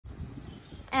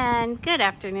And good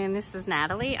afternoon, this is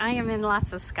Natalie. I am in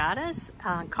Las Escadas,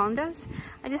 Condos.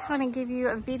 I just want to give you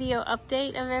a video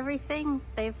update of everything.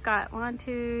 They've got 1,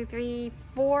 2, 3,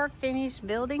 4 finished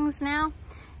buildings now.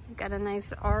 They've got a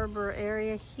nice arbor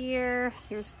area here.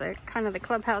 Here's the kind of the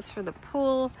clubhouse for the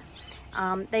pool.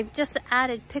 They've just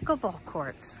added pickleball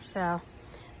courts,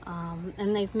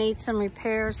 and they've made some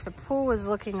repairs. The pool is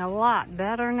looking a lot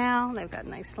better now. They've got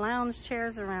nice lounge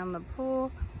chairs around the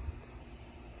pool.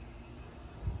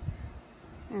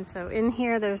 And so in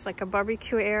here, there's like a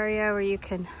barbecue area where you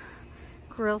can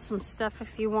grill some stuff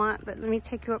if you want. But let me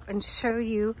take you up and show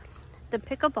you the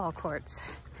pickleball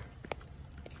courts.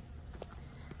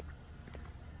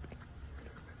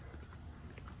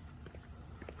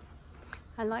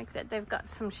 I like that they've got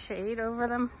some shade over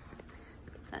them.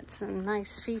 That's a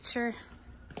nice feature.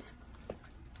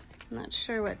 I'm not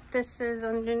sure what this is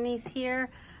underneath here,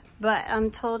 but I'm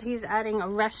told he's adding a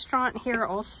restaurant here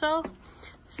also.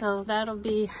 So that'll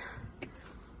be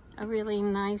a really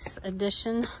nice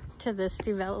addition to this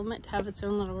development to have its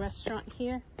own little restaurant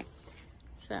here.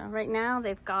 So right now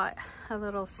they've got a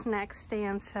little snack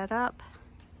stand set up.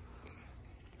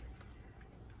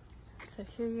 So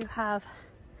here you have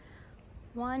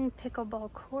one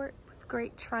pickleball court with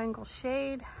great triangle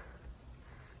shade.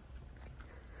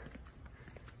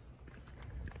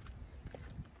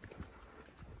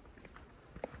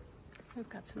 We've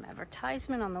got some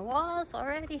advertisement on the walls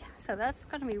already. So that's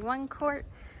going to be one court.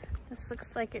 This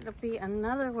looks like it'll be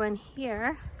another one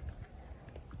here.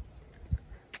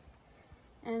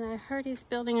 And I heard he's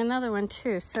building another one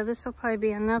too. So this will probably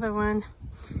be another one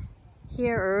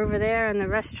here or over there in the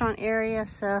restaurant area.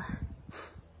 So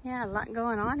yeah, a lot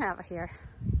going on out here.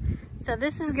 So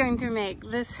this is going to make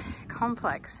this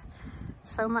complex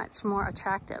so much more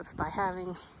attractive by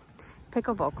having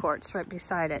pickleball courts right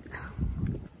beside it.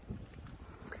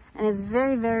 And it's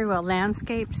very, very well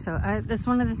landscaped. So that's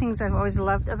one of the things I've always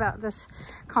loved about this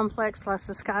complex, Las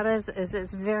Escadas, is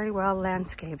it's very well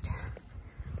landscaped.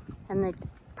 And the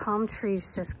palm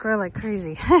trees just grow like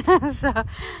crazy. So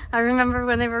I remember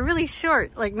when they were really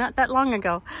short, like not that long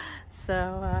ago.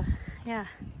 So yeah,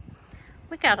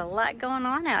 we got a lot going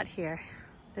on out here.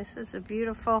 This is a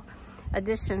beautiful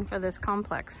addition for this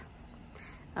complex.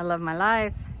 I love my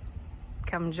life.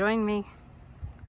 Come join me.